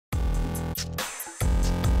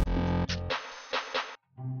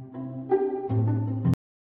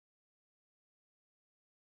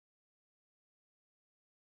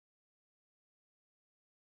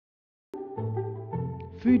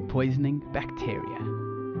Food poisoning bacteria.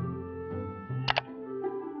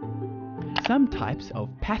 Some types of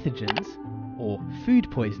pathogens, or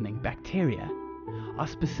food poisoning bacteria, are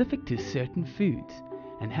specific to certain foods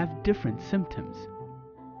and have different symptoms.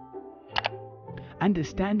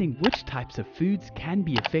 Understanding which types of foods can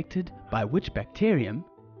be affected by which bacterium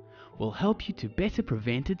will help you to better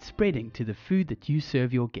prevent it spreading to the food that you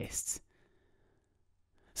serve your guests.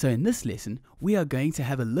 So in this lesson, we are going to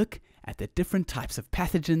have a look at the different types of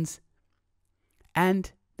pathogens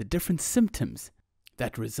and the different symptoms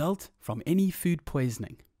that result from any food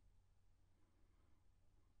poisoning.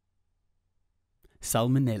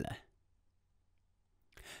 Salmonella.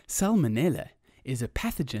 Salmonella is a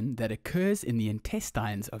pathogen that occurs in the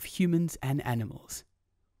intestines of humans and animals.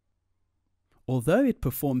 Although it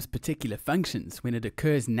performs particular functions when it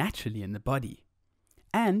occurs naturally in the body,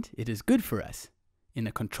 and it is good for us in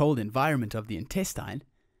a controlled environment of the intestine,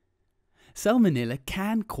 Salmonella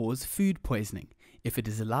can cause food poisoning if it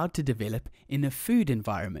is allowed to develop in a food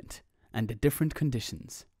environment under different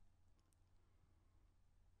conditions.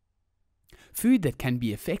 Food that can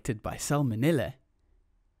be affected by Salmonella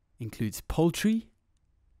includes poultry,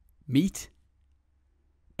 meat,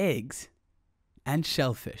 eggs, and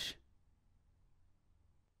shellfish.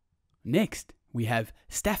 Next, we have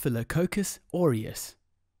Staphylococcus aureus.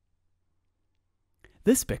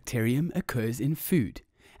 This bacterium occurs in food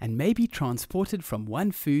and may be transported from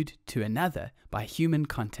one food to another by human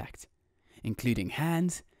contact, including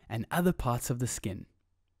hands and other parts of the skin.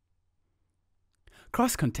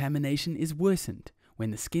 Cross-contamination is worsened when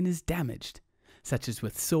the skin is damaged, such as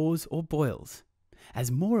with sores or boils, as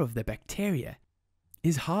more of the bacteria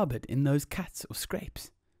is harbored in those cuts or scrapes,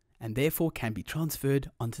 and therefore can be transferred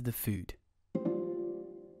onto the food.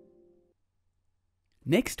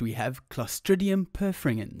 Next we have Clostridium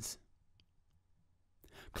perfringens.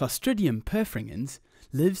 Clostridium perfringens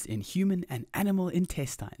lives in human and animal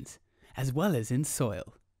intestines, as well as in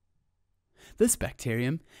soil. This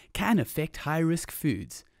bacterium can affect high-risk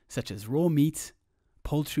foods such as raw meats,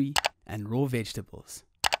 poultry, and raw vegetables.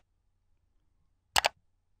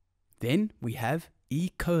 Then we have E.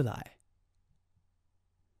 coli.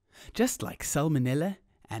 Just like Salmonella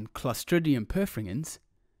and Clostridium perfringens,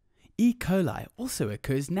 E. coli also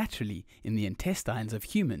occurs naturally in the intestines of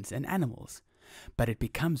humans and animals, but it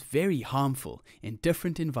becomes very harmful in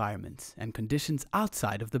different environments and conditions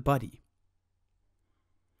outside of the body.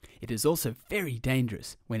 It is also very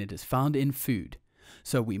dangerous when it is found in food,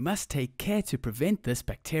 so we must take care to prevent this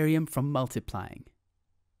bacterium from multiplying.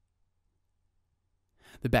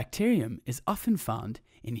 The bacterium is often found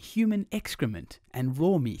in human excrement and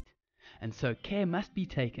raw meat, and so care must be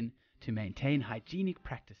taken to maintain hygienic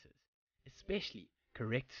practices, especially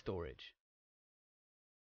correct storage.